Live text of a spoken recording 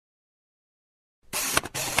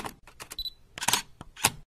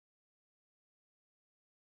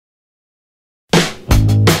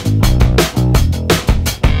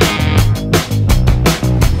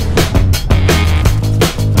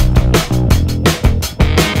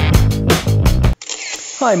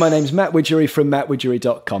Hi, my name's Matt Widgery from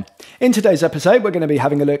mattwidgery.com. In today's episode, we're going to be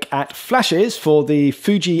having a look at flashes for the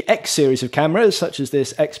Fuji X series of cameras, such as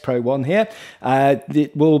this X Pro 1 here.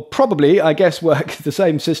 It will probably, I guess, work the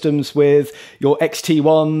same systems with your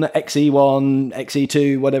XT1, XE1,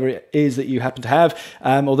 XE2, whatever it is that you happen to have,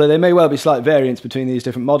 although there may well be slight variance between these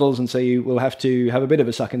different models, and so you will have to have a bit of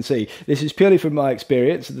a suck and see. This is purely from my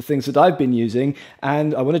experience, the things that I've been using,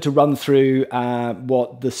 and I wanted to run through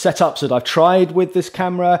what the setups that I've tried with this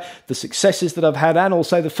camera, the successes that I've had, and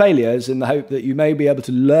also the failures, in the hope that you may be able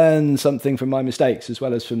to learn something from my mistakes as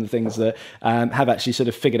well as from the things that have actually sort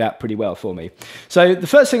of figured out pretty well for me. So the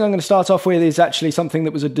first thing I'm going to start off with is actually something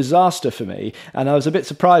that was a disaster for me, and I was a bit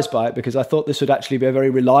surprised by it because I thought this would actually be a very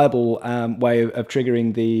reliable way of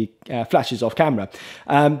triggering the flashes off camera.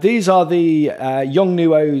 These are the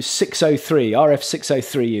Yongnuo 603,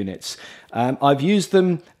 RF603 units. I've used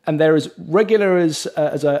them, and they're as regular as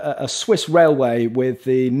a Swiss railway with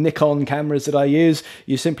the Nikon cameras that I use.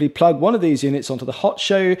 You simply plug one of these units onto the hot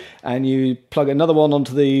shoe, and you plug another one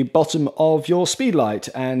onto the bottom of your speedlight,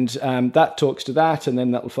 and that talks to that, and then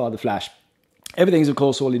that will fire the flash. Everything's, of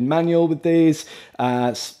course, all in manual with these,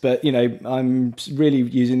 but, you know, I'm really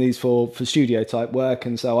using these for studio type work,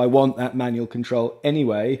 and so I want that manual control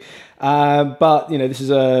anyway. But, you know, this is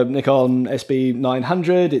a Nikon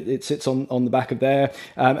SB900. It sits on the back of there.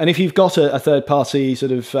 And if you've got a third-party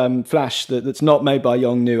sort of flash that's not made by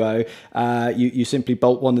Yongnuo, you simply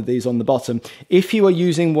bolt one of these on the bottom. If you are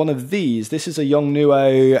using one of these, this is a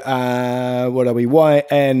Yongnuo, what are we,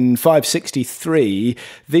 YN563.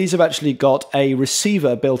 These have actually got a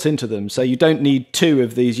receiver built into them, so you don't need two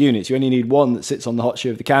of these units. You only need one that sits on the hot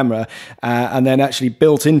shoe of the camera, and then actually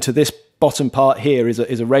built into this bottom part here is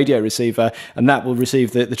a radio receiver, and that will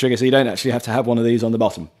receive the trigger, so you don't actually have to have one of these on the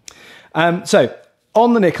bottom. So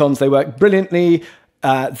on the Nikons, they work brilliantly.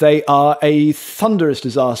 They are a thunderous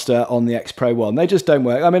disaster on the X Pro 1. They just don't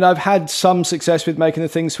work. I mean, I've had some success with making the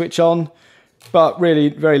thing switch on, but really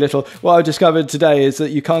very little. What I discovered today is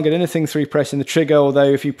that you can't get anything through pressing the trigger, although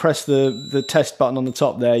if you press the test button on the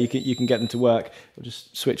top there, you can get them to work. We'll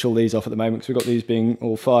just switch all these off at the moment because we've got these being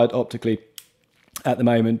all fired optically at the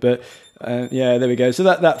moment, but yeah, there we go. So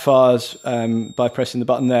that fires by pressing the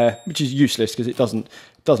button there, which is useless because it doesn't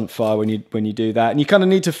fire when you do that, and you kind of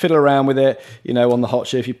need to fiddle around with it, you know, on the hot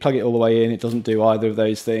shoe. If you plug it all the way in, it doesn't do either of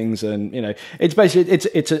those things, and you know, it's basically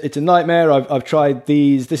it's a nightmare. I've tried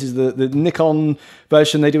these. This is the Nikon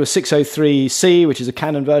version. They do a 603C, which is a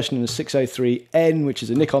Canon version, and a 603N, which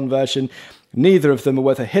is a Nikon version. Neither of them are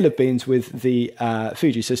worth a hill of beans with the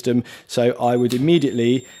Fuji system, so I would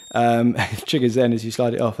immediately, triggers then as you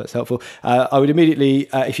slide it off, that's helpful. I would immediately,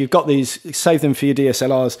 if you've got these, save them for your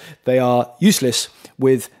DSLRs. They are useless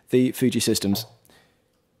with the Fuji systems.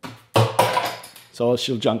 So I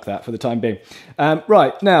shall junk that for the time being.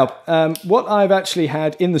 Right, now, what I've actually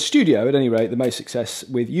had in the studio, at any rate, the most success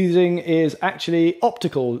with using is actually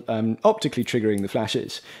optically triggering the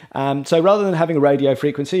flashes. So rather than having a radio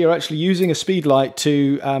frequency, you're actually using a speedlight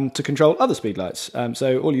to control other speedlights.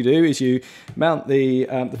 So all you do is you mount the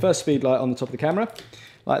first speedlight on the top of the camera,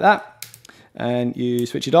 like that, and you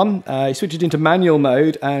switch it on. You switch it into manual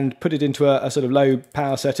mode and put it into a sort of low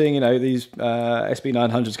power setting. You know, these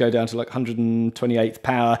SB900s go down to like 128th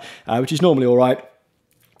power, which is normally all right.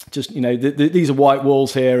 Just, you know, these are white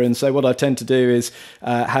walls here, and so what I tend to do is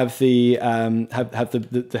have the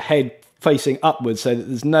head facing upwards so that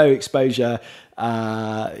there's no exposure.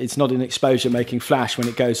 It's not an exposure making flash when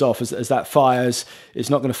it goes off. As that fires, it's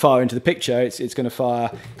not going to fire into the picture. It's going to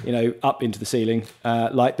fire, you know, up into the ceiling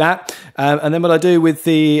like that. And then what I do with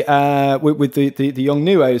the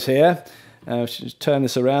Yongnuos here, just turn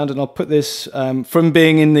this around, and I'll put this from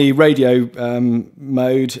being in the radio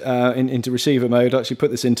mode into receiver mode. I'll actually put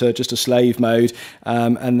this into just a slave mode,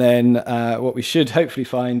 and then what we should hopefully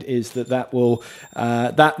find is that will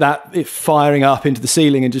it firing up into the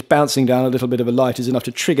ceiling and just bouncing down a little bit of a light is enough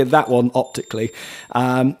to trigger that one optically.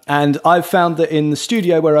 And I've found that in the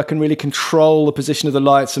studio, where I can really control the position of the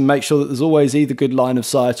lights and make sure that there's always either good line of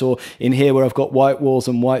sight, or in here where I've got white walls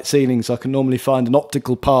and white ceilings, I can normally find an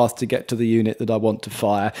optical path to get to the unit that I want to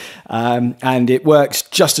fire, and it works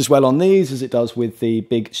just as well on these as it does with the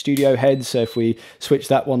big studio heads. So if we switch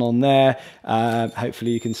that one on there,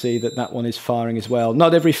 hopefully you can see that one is firing as well.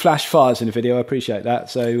 Not every flash fires in a video, I appreciate that,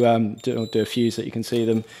 so do a few so that you can see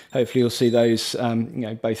them. Hopefully you'll see those you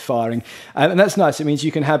know, both firing, and that's nice. It means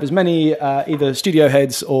you can have as many either studio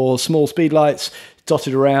heads or small speed lights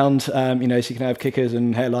dotted around, you know, so you can have kickers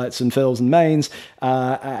and headlights and fills and mains,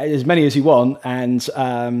 as many as you want, and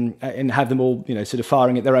have them all, you know, sort of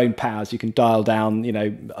firing at their own powers. You can dial down, you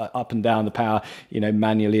know, up and down the power, you know,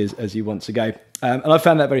 manually as you want to go. And I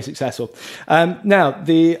found that very successful. Now,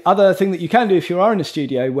 the other thing that you can do if you are in a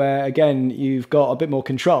studio where, again, you've got a bit more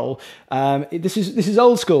control, this is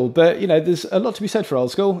old school, but, you know, there's a lot to be said for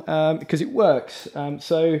old school because it works.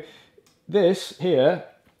 So this here,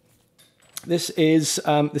 this is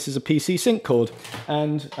a PC sync cord,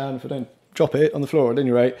 and if I don't drop it on the floor at any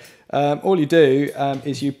rate, all you do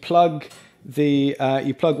is you plug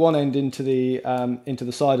one end into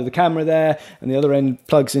the side of the camera there, and the other end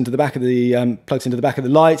plugs into the back of the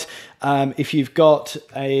light. If you've got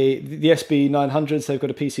the SB900s, they've got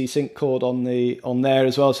a PC sync cord on there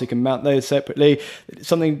as well, so you can mount those separately.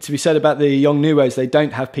 Something to be said about the Yongnuos, they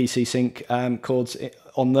don't have PC sync cords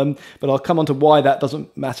on them, but I'll come on to why that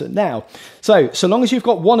doesn't matter now. So long as you've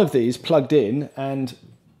got one of these plugged in, and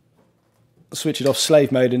switch it off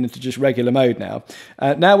slave mode and into just regular mode now.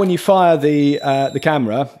 Now when you fire the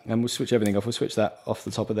camera, and we'll switch everything off, we'll switch that off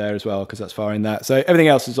the top of there as well, because that's firing that. So everything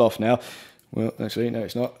else is off now. Well, actually, no,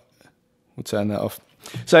 it's not. We'll turn that off.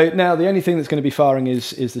 So now the only thing that's going to be firing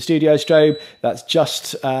is the studio strobe. That's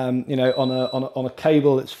just you know, on a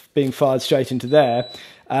cable that's being fired straight into there.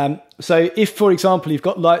 So if, for example, you've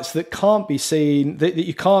got lights that can't be seen, that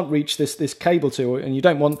you can't reach this cable to, and you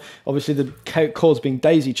don't want, obviously, the cords being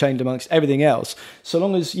daisy-chained amongst everything else, so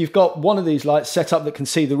long as you've got one of these lights set up that can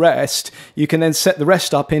see the rest, you can then set the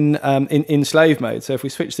rest up in slave mode. So if we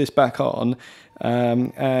switch this back on,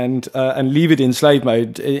 and leave it in slave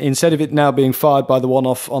mode, instead of it now being fired by the one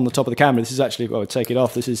off on the top of the camera, this is actually, well, take it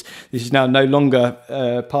off, this is now no longer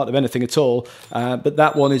part of anything at all, but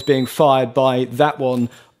that one is being fired by that one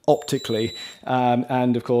optically,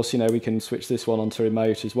 and of course, you know, we can switch this one onto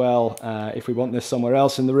remote as well. If we want this somewhere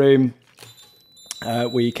else in the room,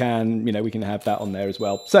 we can have that on there as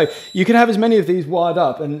well. So you can have as many of these wired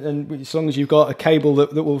up, and as long as you've got a cable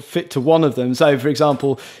that will fit to one of them. So for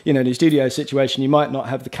example, you know, in a studio situation, you might not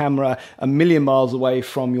have the camera a million miles away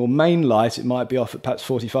from your main light. It might be off at perhaps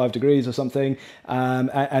 45 degrees or something,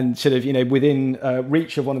 and sort of, you know, within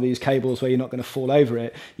reach of one of these cables where you're not going to fall over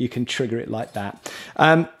it, you can trigger it like that.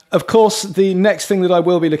 Of course, the next thing that I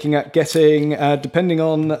will be looking at getting, depending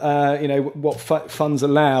on you know, what funds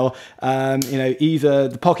allow, you know, either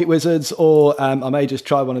the Pocket Wizards or I may just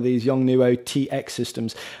try one of these Yongnuo TX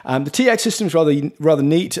systems. The TX system is rather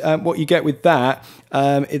neat. What you get with that,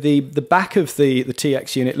 the back of the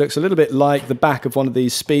TX unit looks a little bit like the back of one of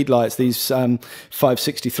these speed lights, these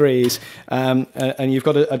 563s, and you've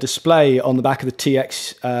got a display on the back of the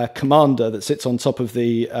TX Commander that sits on top of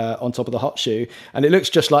the hot shoe, and it looks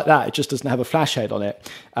just like that. It just doesn't have a flash head on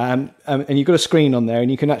it, and you've got a screen on there, and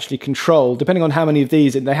you can actually control, depending on how many of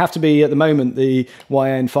these, they have to be at the moment the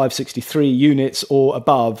YN 563 units or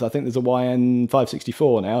above. I think there's a YN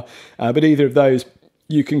 564 now, but either of those,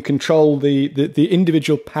 you can control the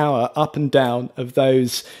individual power up and down of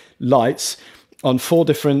those lights on four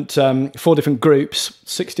different groups,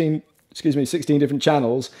 16 different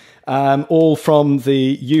channels, all from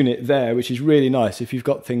the unit there, which is really nice if you've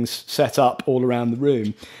got things set up all around the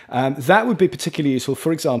room. That would be particularly useful,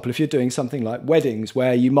 for example, if you're doing something like weddings,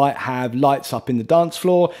 where you might have lights up in the dance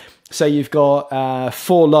floor. Say you've got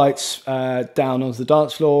 4 lights down onto the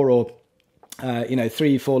dance floor, or you know,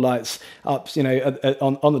 3-4 lights up, you know,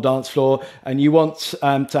 on the dance floor, and you want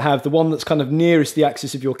to have the one that's kind of nearest the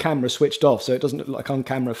axis of your camera switched off, so it doesn't look like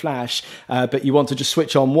on-camera flash, but you want to just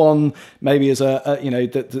switch on one, maybe as you know,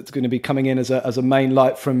 that's going to be coming in as a main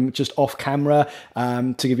light from just off camera,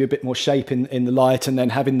 to give you a bit more shape in the light, and then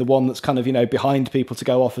having the one that's kind of, you know, behind people to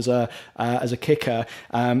go off as a kicker.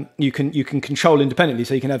 You can control independently,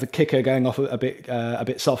 so you can have the kicker going off a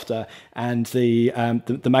bit softer, and the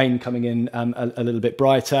main coming in a little bit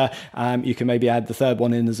brighter. You can maybe add the third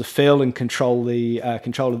one in as a fill and control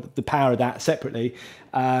the power of that separately.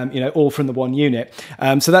 You know, all from the one unit.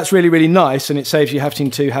 So that's really, really nice, and it saves you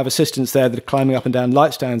having to have assistants there that are climbing up and down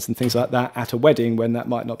light stands and things like that at a wedding, when that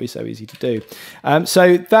might not be so easy to do.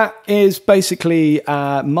 So that is basically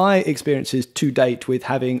my experiences to date with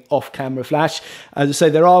having off-camera flash. As I say,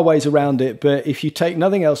 there are ways around it, but if you take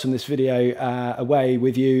nothing else from this video away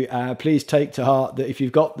with you, please take to heart that if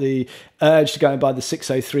you've got the urge to go and buy the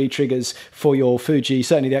 603 triggers for your Fuji,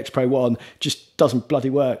 certainly the X Pro 1, just doesn't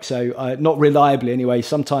bloody work. So not reliably anyway.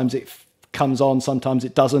 Sometimes it comes on, sometimes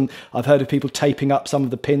it doesn't. I've heard of people taping up some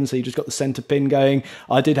of the pins, so you just got the center pin going.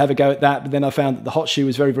 I did have a go at that, but then I found that the hot shoe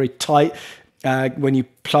was very, very tight. when you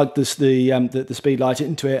plug the speed light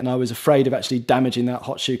into it, and I was afraid of actually damaging that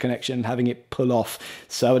hot shoe connection and having it pull off,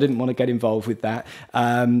 so I didn't want to get involved with that.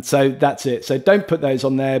 So that's it. So don't put those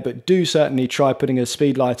on there, but do certainly try putting a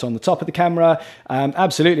speed light on the top of the camera.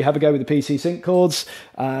 Absolutely have a go with the PC sync cords.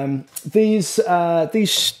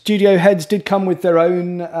 These studio heads did come with their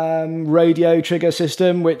own radio trigger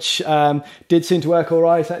system, which did seem to work all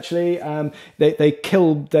right actually. They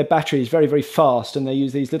kill their batteries very, very fast, and they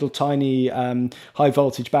use these little tiny high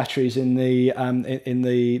voltage batteries in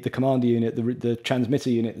the commander unit, the transmitter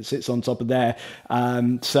unit that sits on top of there.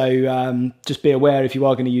 So just be aware, if you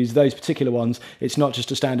are going to use those particular ones, it's not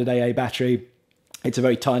just a standard AA battery. It's a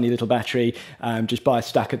very tiny little battery. Just buy a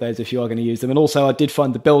stack of those if you are going to use them. And also, I did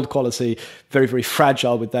find the build quality very, very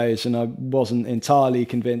fragile with those, and I wasn't entirely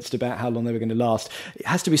convinced about how long they were going to last. It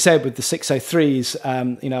has to be said with the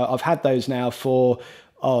 603s, you know, I've had those now for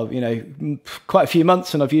you know, quite a few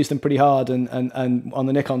months, and I've used them pretty hard, and on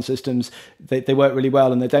the Nikon systems they work really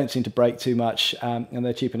well, and they don't seem to break too much, and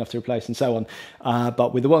they're cheap enough to replace and so on.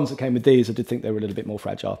 But with the ones that came with these, I did think they were a little bit more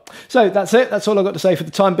fragile. So that's it. That's all I've got to say for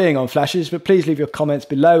the time being on flashes, but please leave your comments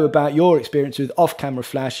below about your experience with off-camera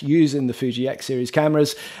flash using the Fuji X series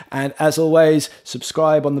cameras, and as always,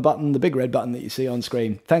 subscribe on the button, the big red button that you see on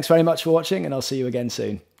screen. Thanks very much for watching, and I'll see you again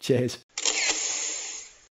soon. Cheers.